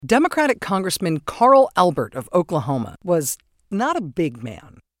Democratic Congressman Carl Albert of Oklahoma was not a big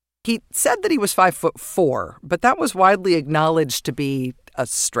man. He said that he was 5'4", but that was widely acknowledged to be a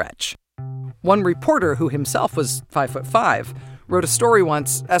stretch. One reporter, who himself was 5'5", wrote a story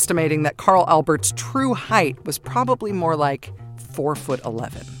once estimating that Carl Albert's true height was probably more like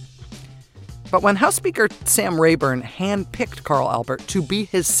 4'11". But when House Speaker Sam Rayburn handpicked Carl Albert to be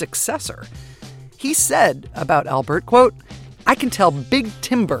his successor, he said about Albert, quote, "I can tell big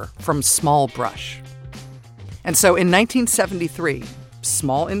timber from small brush." And so in 1973,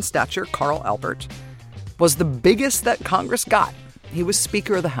 small in stature Carl Albert was the biggest that Congress got. He was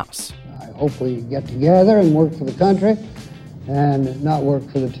Speaker of the House. I hope we get together and work for the country and not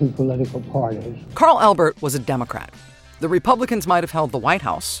work for the two political parties. Carl Albert was a Democrat. The Republicans might have held the White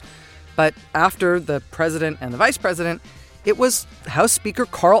House, but after the president and the vice president, it was House Speaker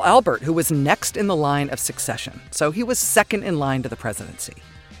Carl Albert who was next in the line of succession. So he was second in line to the presidency.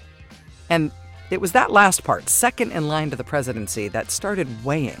 And it was that last part, second in line to the presidency, that started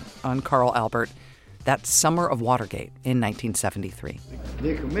weighing on Carl Albert that summer of Watergate in 1973.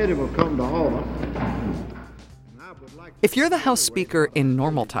 The committee will come to order. If you're the House Speaker in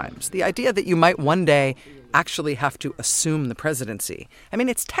normal times, the idea that you might one day actually have to assume the presidency, I mean,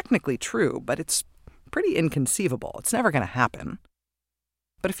 it's technically true, but it's pretty inconceivable. It's never going to happen.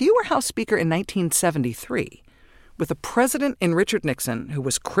 But if you were House Speaker in 1973, with a president in Richard Nixon who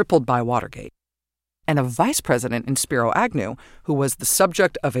was crippled by Watergate, and a vice president in Spiro Agnew who was the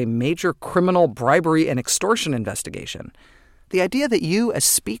subject of a major criminal bribery and extortion investigation, the idea that you as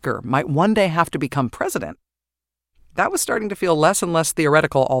Speaker might one day have to become president, that was starting to feel less and less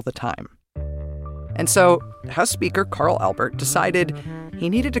theoretical all the time. And so House Speaker Carl Albert decided he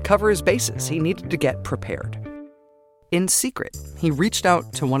needed to cover his bases. He needed to get prepared. In secret, he reached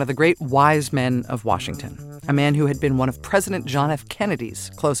out to one of the great wise men of Washington, a man who had been one of President John F. Kennedy's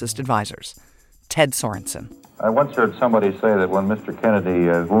closest advisors, Ted Sorensen. I once heard somebody say that when Mr. Kennedy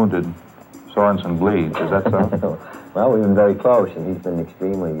wounded, Sorensen bleeds. Is that so? Well, we've been very close, and he's been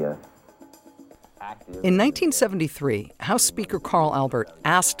extremely active. In 1973, House Speaker Carl Albert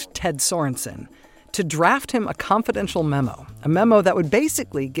asked Ted Sorensen to draft him a confidential memo, a memo that would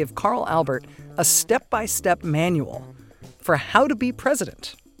basically give Carl Albert a step-by-step manual for how to be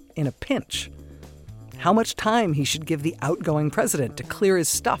president in a pinch, how much time he should give the outgoing president to clear his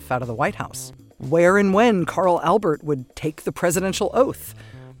stuff out of the White House, where and when Carl Albert would take the presidential oath,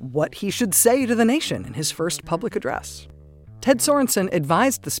 what he should say to the nation in his first public address. Ted Sorensen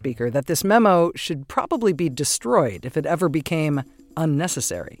advised the Speaker that this memo should probably be destroyed if it ever became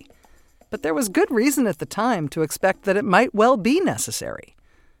unnecessary. But there was good reason at the time to expect that it might well be necessary,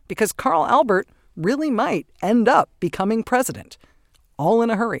 because Carl Albert really might end up becoming president, all in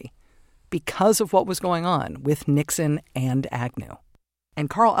a hurry, because of what was going on with Nixon and Agnew. And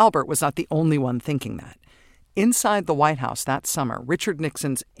Carl Albert was not the only one thinking that. Inside the White House that summer, Richard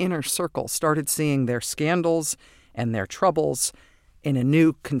Nixon's inner circle started seeing their scandals and their troubles in a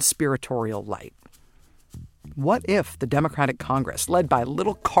new conspiratorial light. What if the Democratic Congress, led by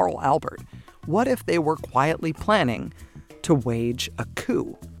little Carl Albert, what if they were quietly planning to wage a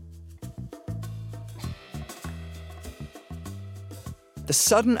coup? The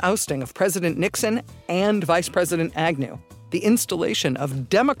sudden ousting of President Nixon and Vice President Agnew, the installation of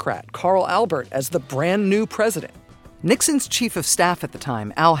Democrat Carl Albert as the brand new president. Nixon's chief of staff at the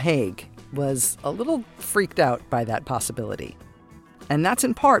time, Al Haig, was a little freaked out by that possibility. And that's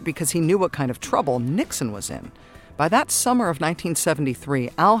in part because he knew what kind of trouble Nixon was in. By that summer of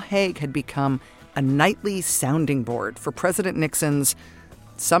 1973, Al Haig had become a nightly sounding board for President Nixon's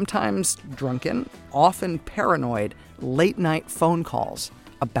sometimes drunken, often paranoid, late-night phone calls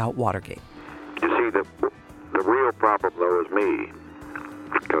about Watergate. You see, the real problem, though, is me.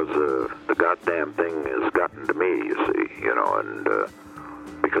 Because the goddamn thing has gotten to me, you see, and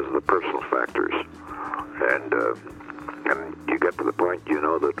because of the personal factors. And you get to the point,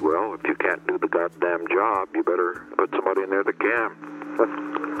 that, well, if you can't do the goddamn job, you better put somebody in there that can.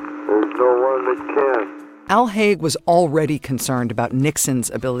 There's no one that can. Al Haig was already concerned about Nixon's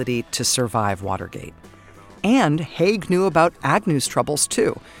ability to survive Watergate. And Haig knew about Agnew's troubles,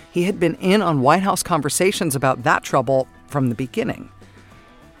 too. He had been in on White House conversations about that trouble from the beginning.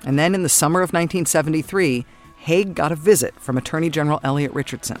 And then in the summer of 1973, Haig got a visit from Attorney General Elliot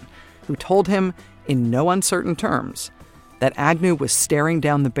Richardson, who told him in no uncertain terms that Agnew was staring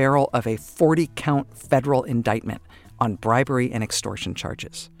down the barrel of a 40-count federal indictment on bribery and extortion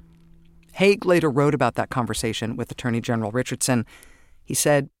charges. Haig later wrote about that conversation with Attorney General Richardson. He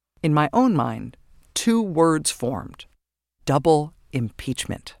said, "In my own mind, 2 words formed: double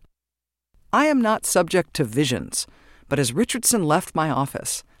impeachment. I am not subject to visions, but as Richardson left my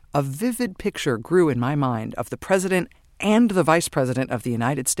office, a vivid picture grew in my mind of the president and the vice president of the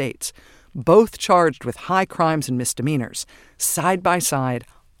United States, both charged with high crimes and misdemeanors, side by side,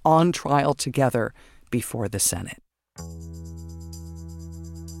 on trial together before the Senate.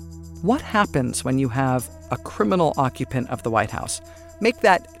 What happens when you have a criminal occupant of the White House? Make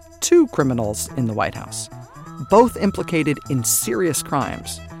that two criminals in the White House, both implicated in serious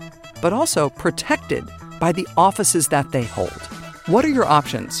crimes, but also protected by the offices that they hold. What are your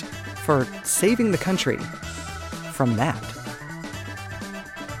options for saving the country from that?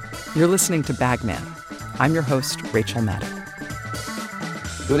 You're listening to Bagman. I'm your host, Rachel Maddow.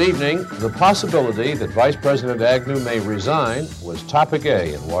 Good evening. The possibility that Vice President Agnew may resign was topic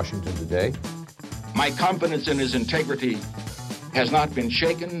A in Washington today. My confidence in his integrity has not been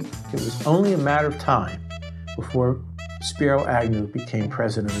shaken. It was only a matter of time before Spiro Agnew became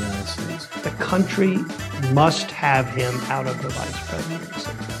President of the United States. The country must have him out of the vice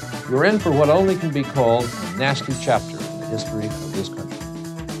presidency. We're in for what only can be called a nasty chapter in the history of this country.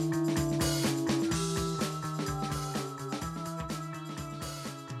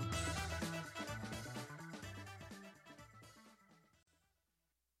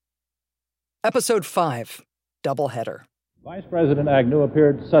 Episode 5, Doubleheader. Vice President Agnew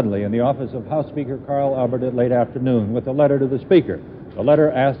appeared suddenly in the office of House Speaker Carl Albert at late afternoon with a letter to the Speaker. The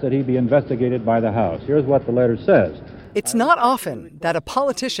letter asked that he be investigated by the House. Here's what the letter says. It's not often that a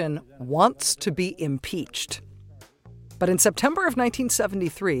politician wants to be impeached. But in September of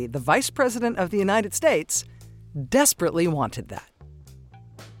 1973, the Vice President of the United States desperately wanted that.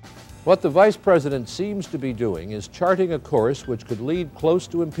 What the Vice President seems to be doing is charting a course which could lead close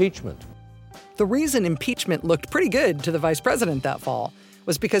to impeachment. The reason impeachment looked pretty good to the vice president that fall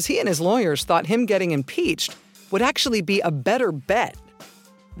was because he and his lawyers thought him getting impeached would actually be a better bet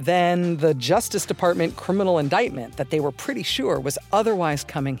than the Justice Department criminal indictment that they were pretty sure was otherwise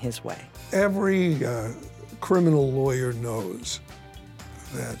coming his way. Every criminal lawyer knows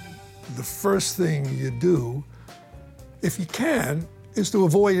that the first thing you do, if you can, is to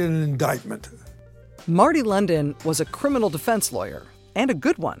avoid an indictment. Marty London was a criminal defense lawyer, and a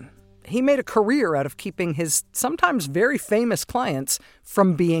good one. He made a career out of keeping his sometimes very famous clients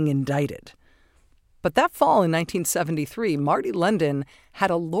from being indicted. But that fall in 1973, Marty London had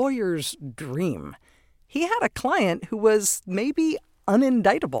a lawyer's dream. He had a client who was maybe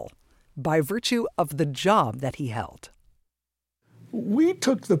unindictable by virtue of the job that he held. We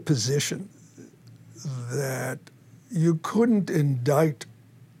took the position that you couldn't indict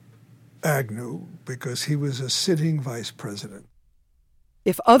Agnew because he was a sitting vice president.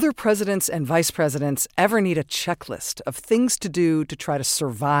 If other presidents and vice presidents ever need a checklist of things to do to try to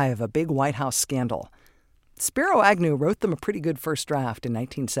survive a big White House scandal, Spiro Agnew wrote them a pretty good first draft in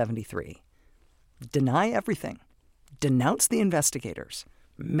 1973. Deny everything. Denounce the investigators.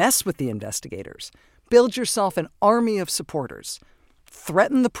 Mess with the investigators. Build yourself an army of supporters.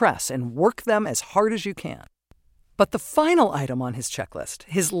 Threaten the press and work them as hard as you can. But the final item on his checklist,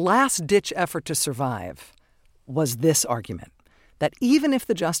 his last-ditch effort to survive, was this argument. That even if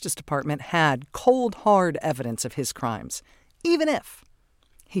the Justice Department had cold, hard evidence of his crimes, even if,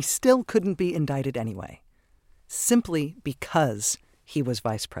 he still couldn't be indicted anyway, simply because he was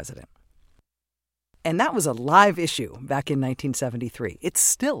vice president. And that was a live issue back in 1973. It's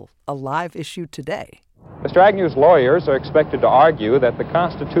still a live issue today. Mr. Agnew's lawyers are expected to argue that the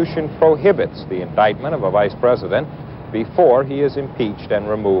Constitution prohibits the indictment of a vice president before he is impeached and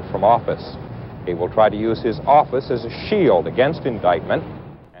removed from office. He will try to use his office as a shield against indictment.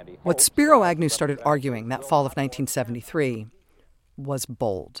 What Spiro Agnew started arguing that fall of 1973 was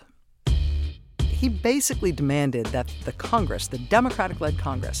bold. He basically demanded that the Congress, the Democratic-led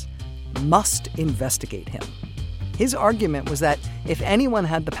Congress, must investigate him. His argument was that if anyone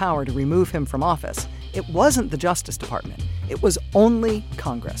had the power to remove him from office, it wasn't the Justice Department. It was only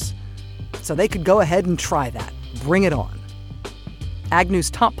Congress. So they could go ahead and try that. Bring it on. Agnew's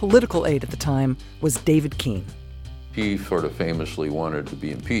top political aide at the time was David Keene. He sort of famously wanted to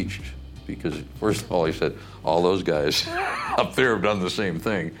be impeached because, first of all, he said, all those guys up there have done the same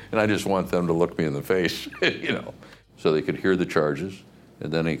thing, and I just want them to look me in the face, so they could hear the charges, and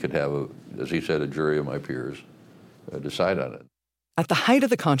then he could have, as he said, a jury of my peers decide on it. At the height of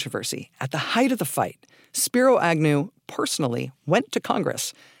the controversy, at the height of the fight, Spiro Agnew personally went to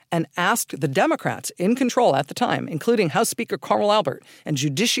Congress and asked the Democrats in control at the time, including House Speaker Carl Albert and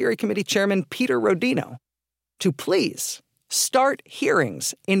Judiciary Committee Chairman Peter Rodino, to please start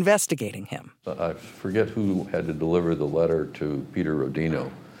hearings investigating him. I forget who had to deliver the letter to Peter Rodino,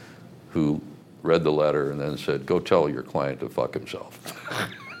 who read the letter and then said, go tell your client to fuck himself.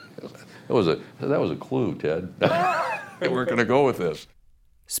 That was a clue, Ted. They weren't going to go with this.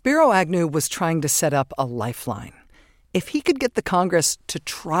 Spiro Agnew was trying to set up a lifeline. If he could get the Congress to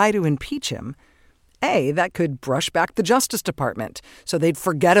try to impeach him, A, that could brush back the Justice Department so they'd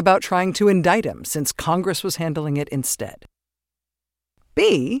forget about trying to indict him since Congress was handling it instead.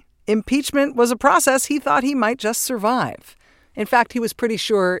 B, impeachment was a process he thought he might just survive. In fact, he was pretty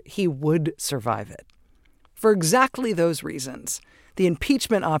sure he would survive it. For exactly those reasons, the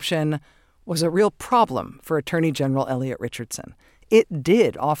impeachment option was a real problem for Attorney General Elliot Richardson. It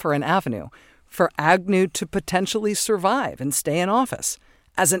did offer an avenue for Agnew to potentially survive and stay in office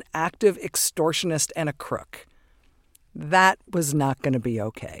as an active extortionist and a crook. That was not going to be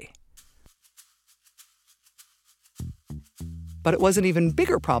okay. But it was an even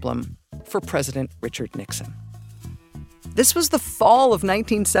bigger problem for President Richard Nixon. This was the fall of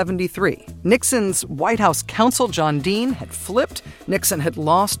 1973. Nixon's White House counsel, John Dean, had flipped. Nixon had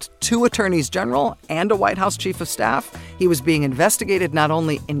lost 2 attorneys general and a White House chief of staff. He was being investigated not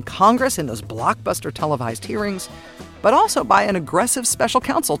only in Congress in those blockbuster televised hearings, but also by an aggressive special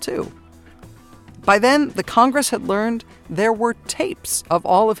counsel, too. By then, the Congress had learned there were tapes of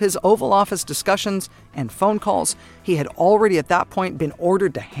all of his Oval Office discussions and phone calls. He had already at that point been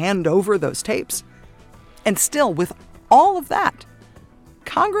ordered to hand over those tapes. And still, with all of that,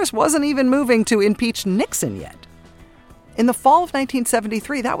 Congress wasn't even moving to impeach Nixon yet. In the fall of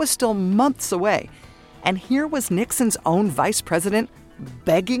 1973, that was still months away. And here was Nixon's own vice president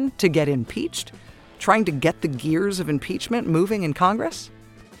begging to get impeached, trying to get the gears of impeachment moving in Congress.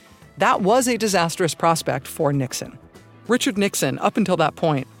 That was a disastrous prospect for Nixon. Richard Nixon, up until that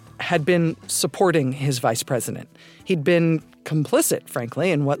point, had been supporting his vice president. He'd been complicit, frankly,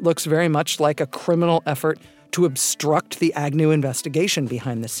 in what looks very much like a criminal effort to obstruct the Agnew investigation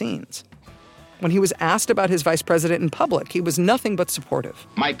behind the scenes. When he was asked about his vice president in public, he was nothing but supportive.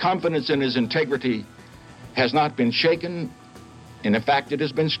 My confidence in his integrity has not been shaken. In fact, it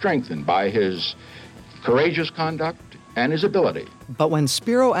has been strengthened by his courageous conduct and his ability. But when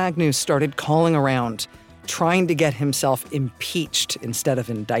Spiro Agnew started calling around, trying to get himself impeached instead of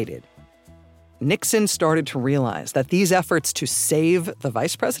indicted, Nixon started to realize that these efforts to save the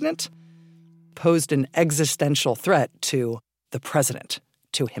vice president posed an existential threat to the president,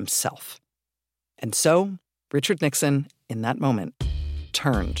 to himself. And so, Richard Nixon, in that moment,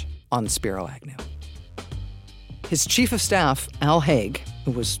 turned on Spiro Agnew. His chief of staff, Al Haig,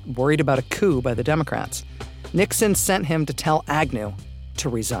 who was worried about a coup by the Democrats, Nixon sent him to tell Agnew to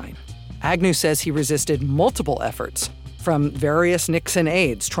resign. Agnew says he resisted multiple efforts from various Nixon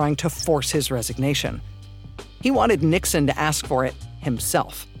aides trying to force his resignation. He wanted Nixon to ask for it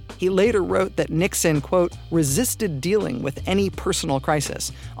himself. He later wrote that Nixon, quote, resisted dealing with any personal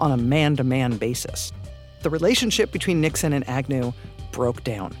crisis on a man-to-man basis. The relationship between Nixon and Agnew broke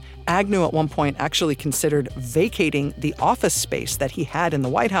down. Agnew at one point actually considered vacating the office space that he had in the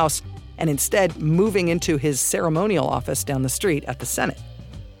White House and instead moving into his ceremonial office down the street at the Senate.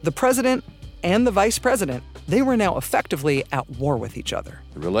 The president and the vice president, they were now effectively at war with each other.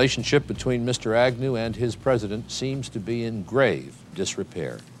 The relationship between Mr. Agnew and his president seems to be in grave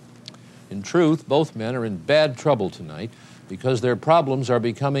disrepair. In truth, both men are in bad trouble tonight because their problems are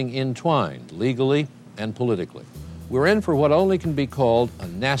becoming entwined legally and politically. We're in for what only can be called a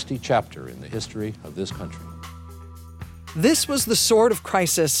nasty chapter in the history of this country. This was the sort of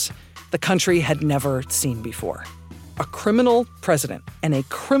crisis the country had never seen before. A criminal president and a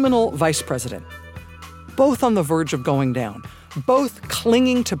criminal vice president, both on the verge of going down, both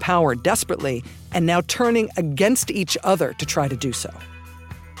clinging to power desperately and now turning against each other to try to do so.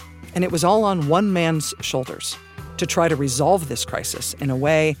 And it was all on one man's shoulders to try to resolve this crisis in a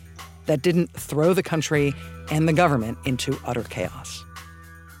way that didn't throw the country and the government into utter chaos.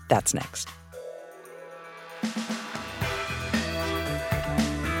 That's next.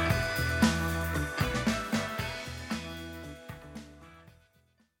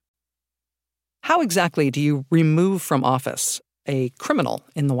 How exactly do you remove from office a criminal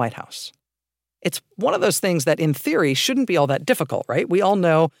in the White House? It's one of those things that, in theory, shouldn't be all that difficult, right? We all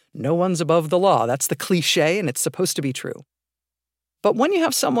know no one's above the law. That's the cliche, and it's supposed to be true. But when you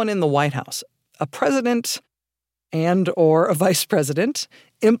have someone in the White House, a president and or a vice president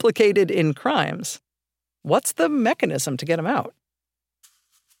implicated in crimes, what's the mechanism to get them out?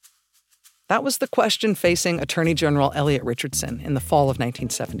 That was the question facing Attorney General Elliot Richardson in the fall of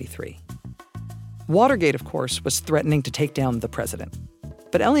 1973. Watergate, of course, was threatening to take down the president.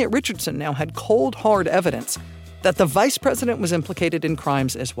 But Elliot Richardson now had cold, hard evidence that the vice president was implicated in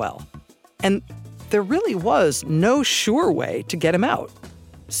crimes as well. And there really was no sure way to get him out.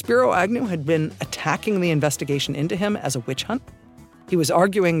 Spiro Agnew had been attacking the investigation into him as a witch hunt. He was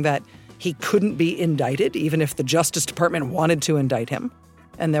arguing that he couldn't be indicted, even if the Justice Department wanted to indict him.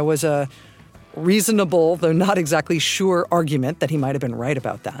 And there was a reasonable, though not exactly sure, argument that he might have been right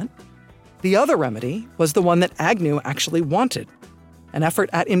about that. The other remedy was the one that Agnew actually wanted, an effort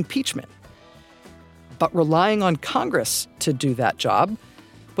at impeachment. But relying on Congress to do that job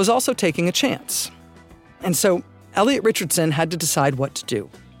was also taking a chance. And so Elliot Richardson had to decide what to do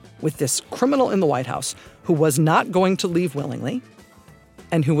with this criminal in the White House who was not going to leave willingly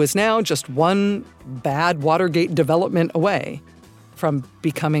and who was now just one bad Watergate development away from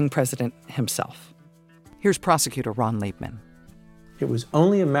becoming president himself. Here's prosecutor Ron Liebman. It was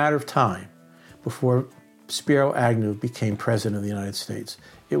only a matter of time before Spiro Agnew became president of the United States.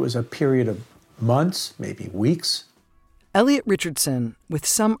 It was a period of months, maybe weeks. Elliot Richardson, with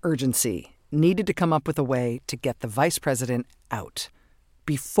some urgency, needed to come up with a way to get the vice president out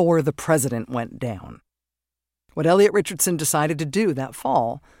before the president went down. What Elliot Richardson decided to do that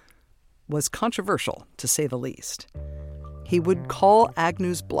fall was controversial, to say the least. He would call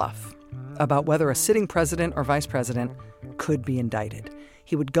Agnew's bluff about whether a sitting president or vice president could be indicted.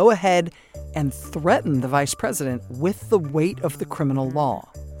 He would go ahead and threaten the vice president with the weight of the criminal law.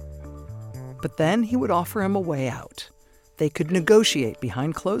 But then he would offer him a way out. They could negotiate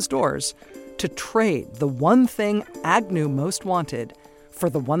behind closed doors to trade the one thing Agnew most wanted for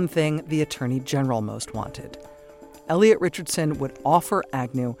the one thing the Attorney General most wanted. Elliot Richardson would offer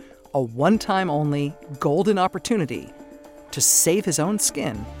Agnew a one-time-only golden opportunity to save his own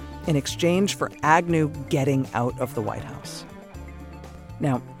skin in exchange for Agnew getting out of the White House.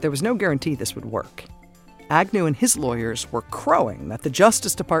 Now, there was no guarantee this would work. Agnew and his lawyers were crowing that the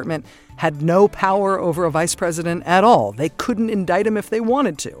Justice Department had no power over a vice president at all. They couldn't indict him if they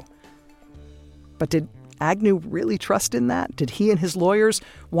wanted to. But did Agnew really trust in that? Did he and his lawyers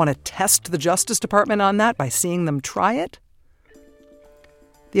want to test the Justice Department on that by seeing them try it?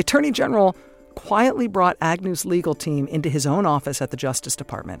 The Attorney General quietly brought Agnew's legal team into his own office at the Justice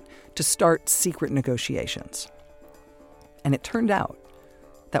Department to start secret negotiations. And it turned out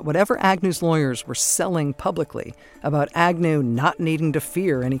that whatever Agnew's lawyers were selling publicly about Agnew not needing to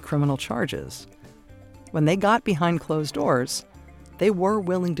fear any criminal charges, when they got behind closed doors, they were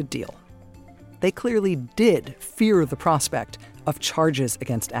willing to deal. They clearly did fear the prospect of charges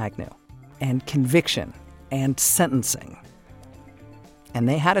against Agnew, and conviction, and sentencing. And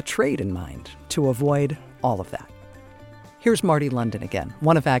they had a trade in mind to avoid all of that. Here's Marty London again,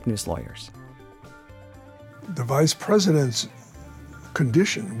 one of Agnew's lawyers. The vice president's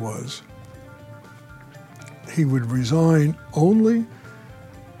condition was he would resign only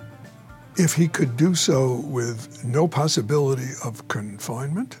if he could do so with no possibility of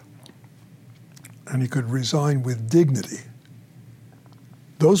confinement, and he could resign with dignity.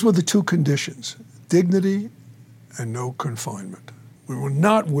 Those were the two conditions, dignity and no confinement. We were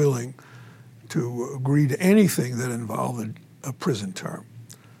not willing to agree to anything that involved a prison term,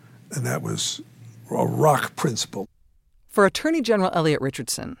 and that was a rock principle. For Attorney General Elliot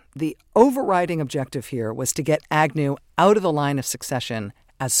Richardson, the overriding objective here was to get Agnew out of the line of succession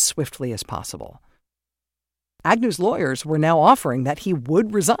as swiftly as possible. Agnew's lawyers were now offering that he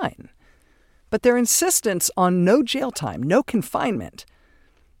would resign. But their insistence on no jail time, no confinement,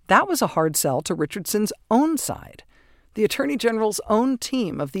 that was a hard sell to Richardson's own side. The Attorney General's own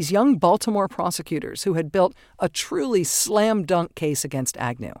team of these young Baltimore prosecutors who had built a truly slam-dunk case against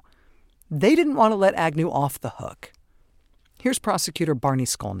Agnew. They didn't want to let Agnew off the hook. Here's prosecutor Barney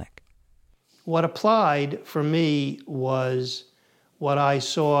Skolnick. What applied for me was what I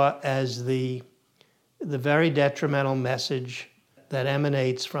saw as the very detrimental message that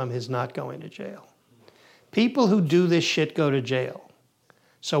emanates from his not going to jail. People who do this shit go to jail.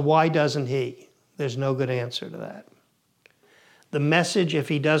 So why doesn't he? There's no good answer to that. The message, if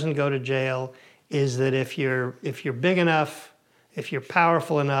he doesn't go to jail, is that if you're big enough, if you're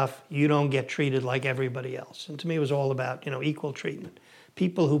powerful enough, you don't get treated like everybody else. And to me, it was all about, equal treatment.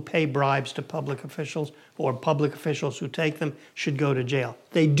 People who pay bribes to public officials or public officials who take them should go to jail.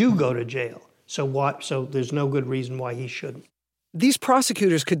 They do go to jail. So there's no good reason why he shouldn't. These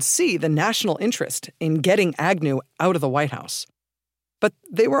prosecutors could see the national interest in getting Agnew out of the White House. But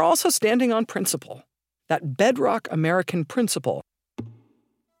they were also standing on principle, that bedrock American principle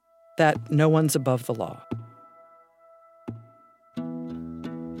that no one's above the law.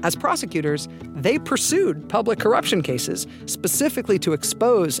 As prosecutors, they pursued public corruption cases specifically to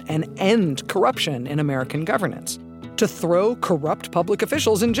expose and end corruption in American governance, to throw corrupt public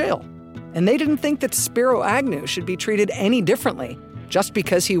officials in jail. And they didn't think that Spiro Agnew should be treated any differently just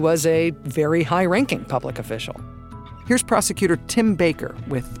because he was a very high-ranking public official. Here's prosecutor Tim Baker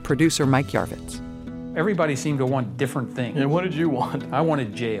with producer Mike Yarvitz. Everybody seemed to want different things. And what did you want? I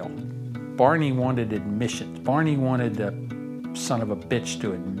wanted jail. Barney wanted admissions. Barney wanted to son of a bitch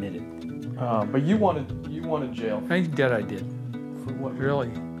to admit it. But you wanted jail. I did. For what? Really?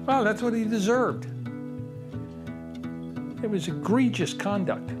 Well, that's what he deserved. It was egregious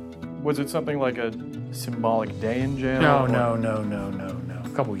conduct. Was it something like a symbolic day in jail? No. A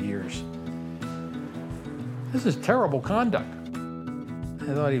couple years. This is terrible conduct.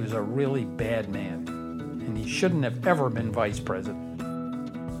 I thought he was a really bad man, and he shouldn't have ever been vice president.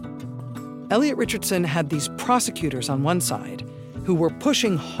 Elliot Richardson had these prosecutors on one side who were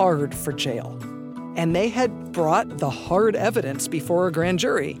pushing hard for jail, and they had brought the hard evidence before a grand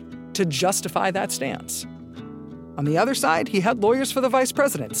jury to justify that stance. On the other side, he had lawyers for the vice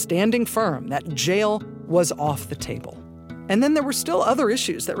president standing firm that jail was off the table. And then there were still other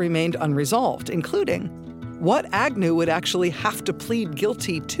issues that remained unresolved, including what Agnew would actually have to plead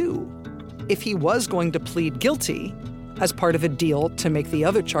guilty to if he was going to plead guilty as part of a deal to make the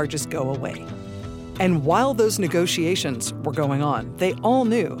other charges go away. And while those negotiations were going on, they all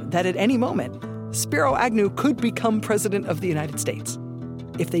knew that at any moment, Spiro Agnew could become president of the United States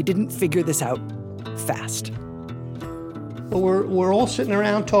if they didn't figure this out fast. Well, we're all sitting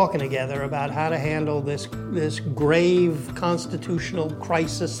around talking together about how to handle this grave constitutional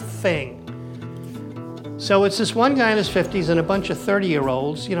crisis thing. So it's this one guy in his 50s and a bunch of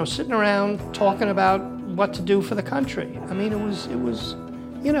 30-year-olds, sitting around talking about what to do for the country. I mean, it was,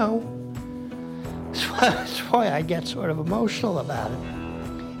 that's why I get sort of emotional about it.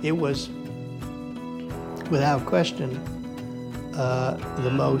 It was, without question,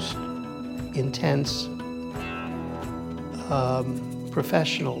 the most intense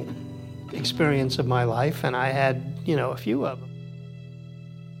professional experience of my life, and I had, a few of them.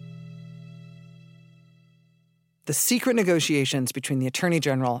 The secret negotiations between the Attorney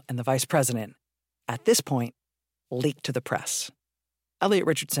General and the Vice President, at this point, leaked to the press. Elliot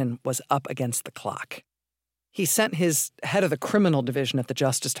Richardson was up against the clock. He sent his head of the criminal division at the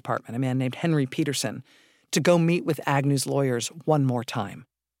Justice Department, a man named Henry Peterson, to go meet with Agnew's lawyers one more time,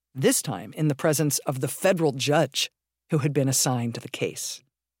 this time in the presence of the federal judge who had been assigned to the case.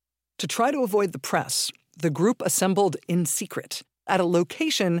 To try to avoid the press, the group assembled in secret at a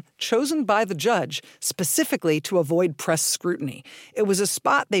location chosen by the judge specifically to avoid press scrutiny. It was a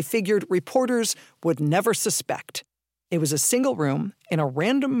spot they figured reporters would never suspect. It was a single room in a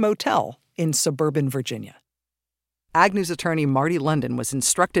random motel in suburban Virginia. Agnew's attorney, Marty London, was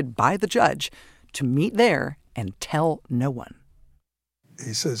instructed by the judge to meet there and tell no one.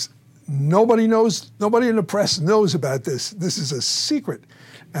 He says, nobody in the press knows about this. This is a secret.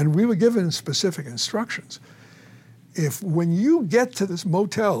 And we were given specific instructions. If when you get to this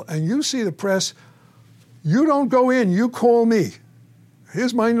motel and you see the press, you don't go in, you call me.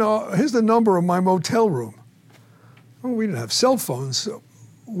 Here's the number of my motel room. Well, we didn't have cell phones, so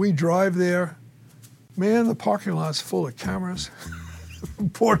we drive there. Man, the parking lot's full of cameras,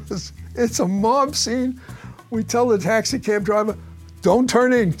 reporters. It's a mob scene. We tell the taxi cab driver, don't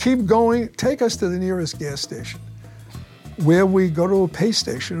turn in, keep going, take us to the nearest gas station, where we go to a pay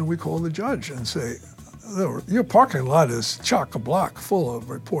station and we call the judge and say, your parking lot is chock-a-block full of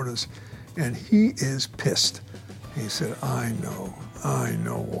reporters. And he is pissed. He said, I know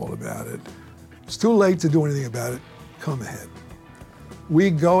all about it. It's too late to do anything about it. Come ahead. We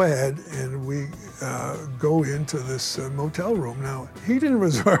go ahead and we go into this motel room. Now, he didn't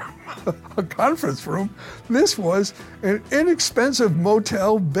reserve a conference room. This was an inexpensive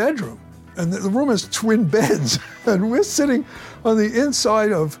motel bedroom. And the room has twin beds. And we're sitting on the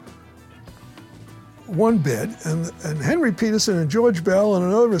inside of one bed, and Henry Peterson and George Bell and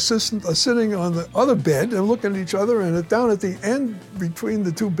another assistant are sitting on the other bed and looking at each other, and down at the end between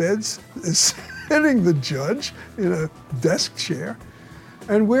the two beds is sitting the judge in a desk chair,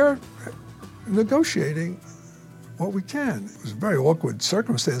 and we're negotiating what we can. It was a very awkward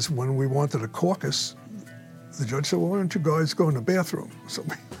circumstance when we wanted a caucus. The judge said, well, why don't you guys go in the bathroom? So we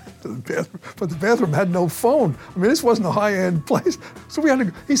went to the bathroom, but the bathroom had no phone. I mean, this wasn't a high-end place. So we had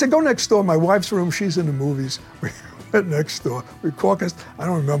to, he said, go next door, my wife's room, she's in the movies. We went next door, we caucused. I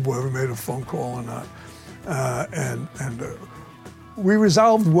don't remember whether we made a phone call or not. We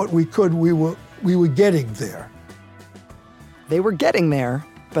resolved what we could. We were getting there. They were getting there,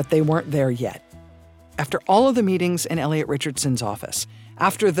 but they weren't there yet. After all of the meetings in Elliot Richardson's office,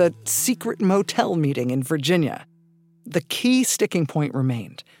 after the secret motel meeting in Virginia, the key sticking point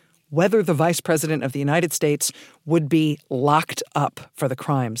remained: whether the Vice President of the United States would be locked up for the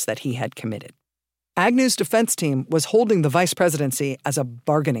crimes that he had committed. Agnew's defense team was holding the vice presidency as a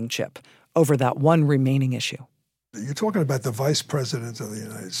bargaining chip over that one remaining issue. You're talking about the Vice President of the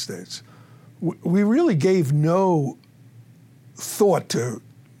United States. We really gave no thought to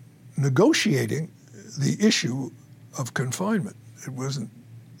negotiating the issue of confinement. It wasn't,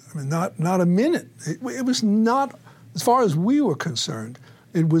 not a minute. It was not, as far as we were concerned,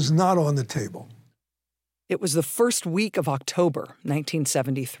 it was not on the table. It was the first week of October,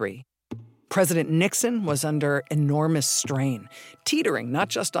 1973. President Nixon was under enormous strain, teetering not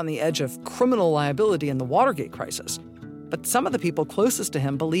just on the edge of criminal liability in the Watergate crisis, but some of the people closest to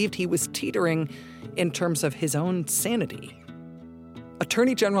him believed he was teetering in terms of his own sanity.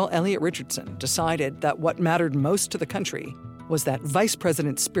 Attorney General Elliot Richardson decided that what mattered most to the country was that Vice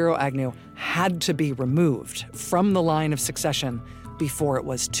President Spiro Agnew had to be removed from the line of succession before it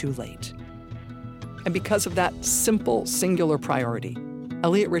was too late. And because of that simple, singular priority,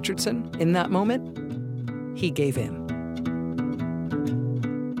 Elliot Richardson, in that moment, he gave in.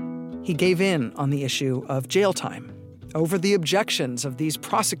 He gave in on the issue of jail time over the objections of these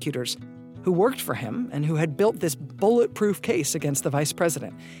prosecutors who worked for him and who had built this bulletproof case against the vice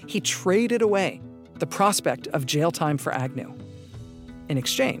president. He traded away the prospect of jail time for Agnew in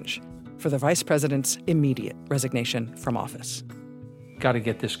exchange for the vice president's immediate resignation from office. Got to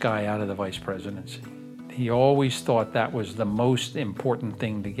get this guy out of the vice presidency. He always thought that was the most important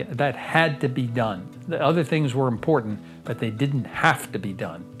thing to get. That had to be done. The other things were important, but they didn't have to be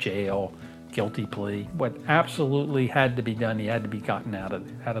done. Jail, guilty plea. What absolutely had to be done, he had to be gotten out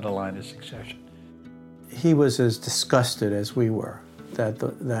of the line of succession. He was as disgusted as we were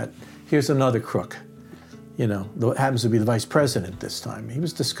that here's another crook, that happens to be the vice president this time. He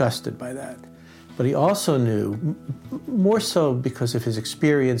was disgusted by that. But he also knew, more so because of his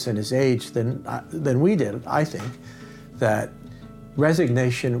experience and his age than we did, I think, that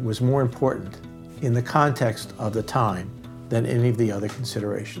resignation was more important in the context of the time than any of the other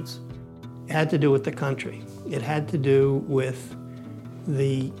considerations. It had to do with the country. It had to do with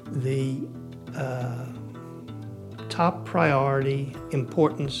the top priority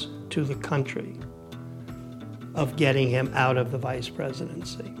importance to the country of getting him out of the vice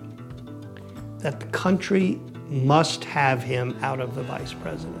presidency. That the country must have him out of the vice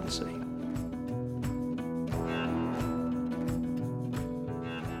presidency.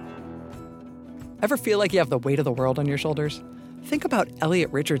 Ever feel like you have the weight of the world on your shoulders? Think about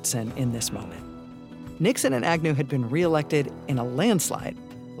Elliot Richardson in this moment. Nixon and Agnew had been reelected in a landslide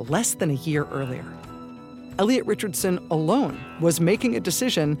less than a year earlier. Elliot Richardson alone was making a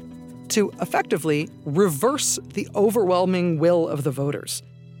decision to effectively reverse the overwhelming will of the voters.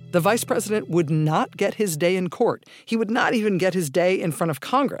 The vice president would not get his day in court. He would not even get his day in front of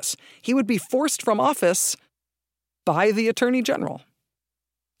Congress. He would be forced from office by the attorney general.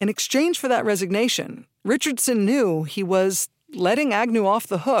 In exchange for that resignation, Richardson knew he was letting Agnew off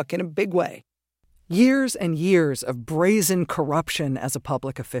the hook in a big way. Years and years of brazen corruption as a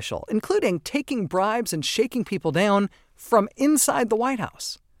public official, including taking bribes and shaking people down from inside the White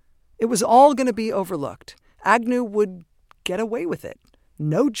House. It was all going to be overlooked. Agnew would get away with it.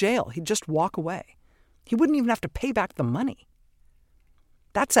 No jail. He'd just walk away. He wouldn't even have to pay back the money.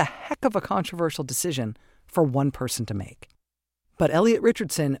 That's a heck of a controversial decision for one person to make. But Elliot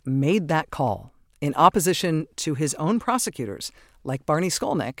Richardson made that call in opposition to his own prosecutors, like Barney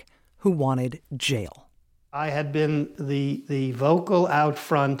Skolnick, who wanted jail. I had been the vocal out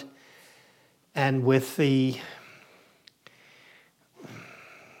front, and with the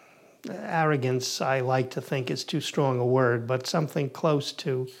arrogance, I like to think is too strong a word, but something close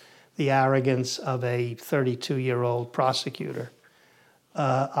to the arrogance of a 32-year-old prosecutor.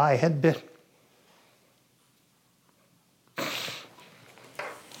 I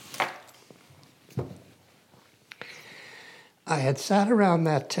had sat around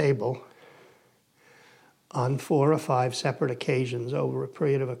that table on 4 or 5 separate occasions over a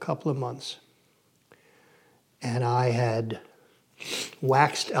period of a couple of months, and I had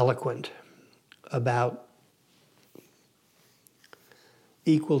waxed eloquent about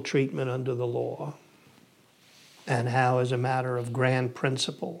equal treatment under the law and how, as a matter of grand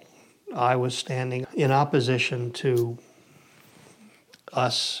principle, I was standing in opposition to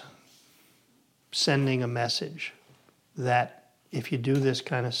us sending a message that if you do this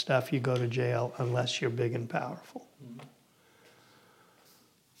kind of stuff, you go to jail unless you're big and powerful.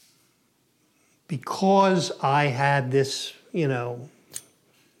 Because I had this,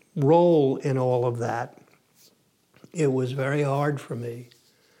 role in all of that, it was very hard for me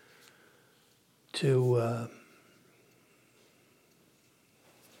to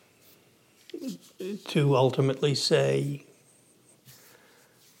ultimately say,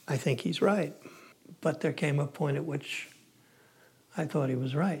 I think he's right. But there came a point at which I thought he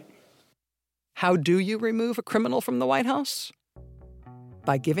was right. How do you remove a criminal from the White House?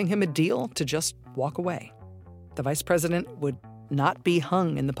 By giving him a deal to just walk away. The vice president would not be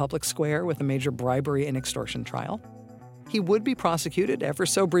hung in the public square with a major bribery and extortion trial. He would be prosecuted ever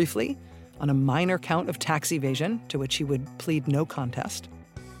so briefly on a minor count of tax evasion, to which he would plead no contest.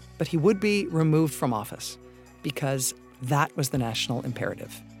 But he would be removed from office because that was the national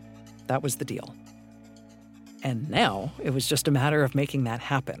imperative. That was the deal. And now it was just a matter of making that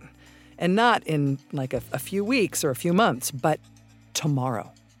happen. And not in like a few weeks or a few months, but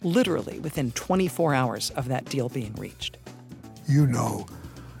tomorrow, literally within 24 hours of that deal being reached. You know,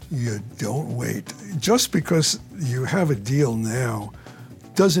 you don't wait. Just because you have a deal now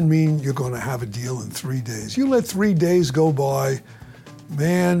doesn't mean you're going to have a deal in 3 days. You let 3 days go by,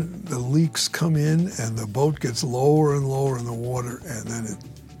 man, the leaks come in and the boat gets lower and lower in the water, and then it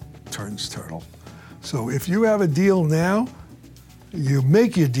turns turtle. So if you have a deal now, you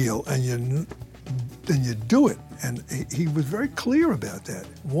make your deal and then you do it. And he was very clear about that.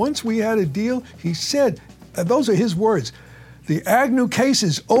 Once we had a deal, he said, and those are his words, the Agnew case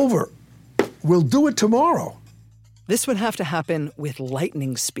is over. We'll do it tomorrow. This would have to happen with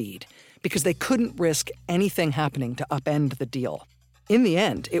lightning speed because they couldn't risk anything happening to upend the deal. In the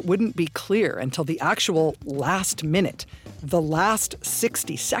end, it wouldn't be clear until the actual last minute, the last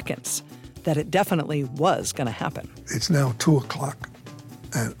 60 seconds, that it definitely was going to happen. It's now 2 o'clock,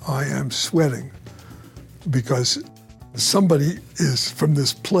 and I am sweating because somebody from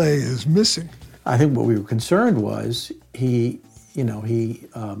this play is missing. I think what we were concerned was he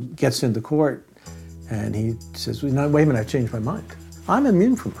gets into court and he says, "Wait a minute, I changed my mind. I'm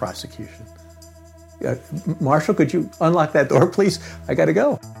immune from prosecution. Marshal, could you unlock that door, please? I got to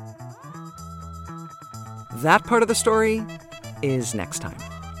go." That part of the story is next time.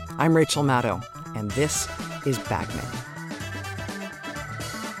 I'm Rachel Maddow, and this is Bagman.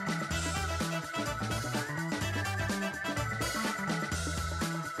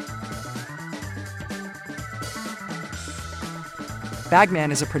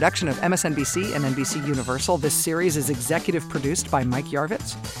 Bagman is a production of MSNBC and NBC Universal. This series is executive produced by Mike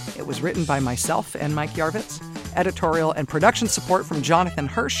Yarvitz. It was written by myself and Mike Yarvitz. Editorial and production support from Jonathan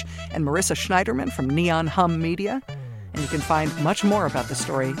Hirsch and Marissa Schneiderman from Neon Hum Media. And you can find much more about the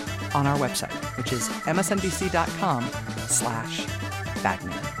story on our website, which is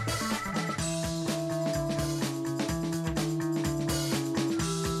msnbc.com/Bagman.